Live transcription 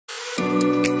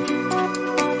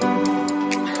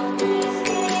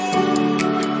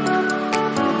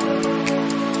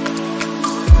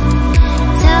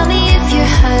Tell me if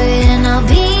you're hurt and I'll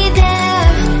be there.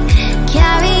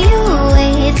 Carry you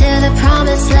away to the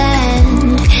promised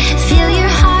land. Feel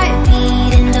your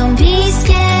heartbeat and don't be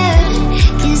scared,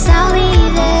 'cause I'll be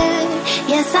there,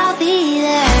 yes I'll be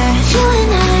there. You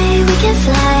and I, we can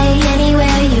fly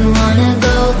anywhere you wanna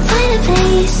go. Find a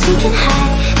place we can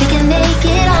hide, we can make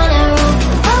it on our own.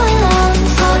 Go along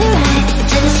for the ride,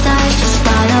 to the stars just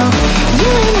follow.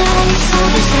 You and I,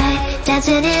 side by side,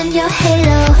 dancing in your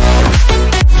halo.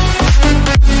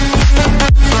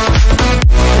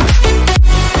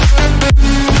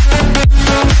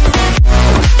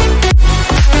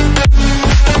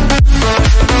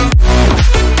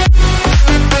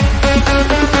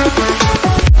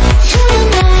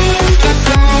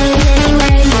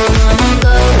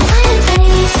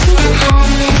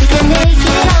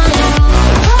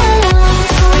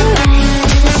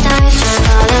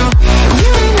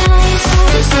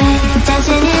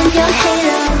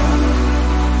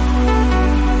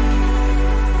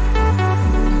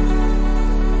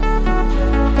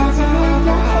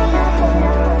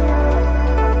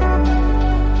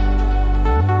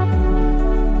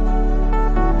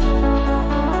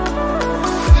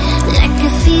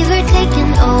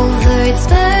 Taking over, it's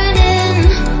burning.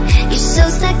 You're so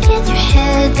stuck in your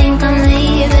head, think I'm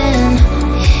leaving.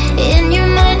 In your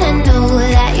mind I know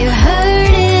that you're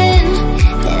hurting,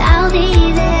 that I'll be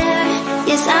there,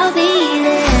 yes I'll be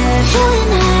there. You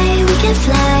and I, we can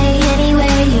fly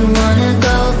anywhere you wanna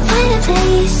go. Find a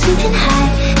place we can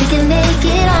hide, we can make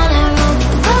it on our own.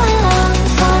 Go along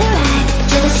for the ride,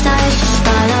 to the stars just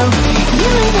follow.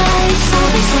 You and I,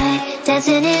 side by side,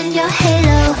 dancing in your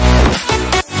halo.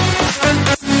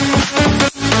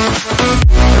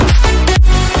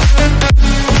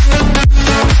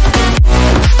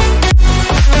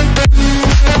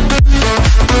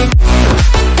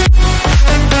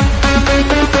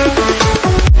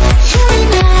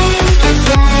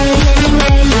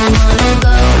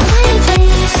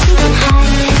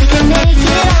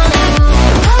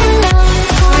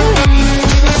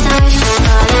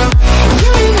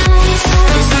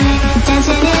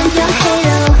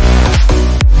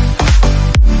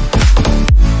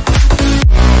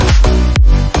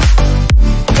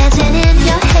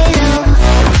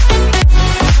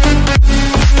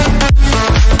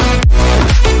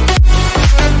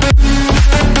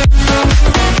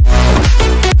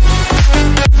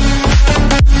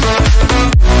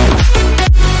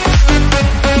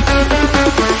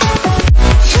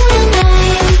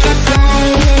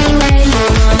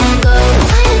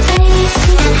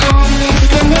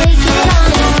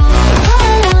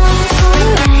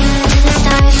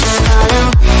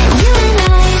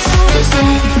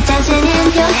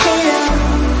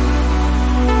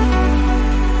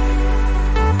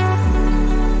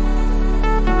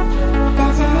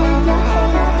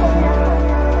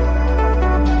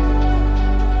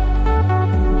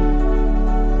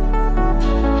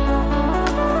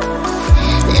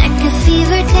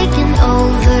 Taking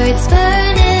over, it's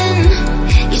burning.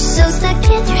 You're so stuck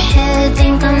in your head,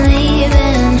 think I'm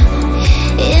leaving.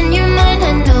 In your mind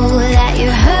I know that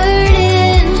you're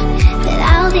hurting, that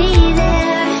I'll be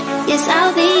there, yes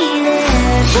I'll be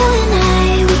there. You and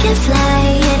I, we can fly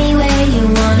anywhere you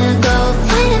wanna go.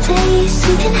 Find a place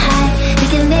we can hide, we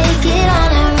can make it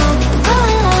on our own. Go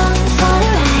along for the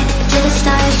ride, to the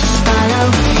stars just follow.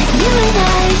 You and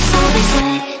I, side by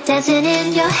side, dancing in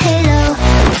your halo.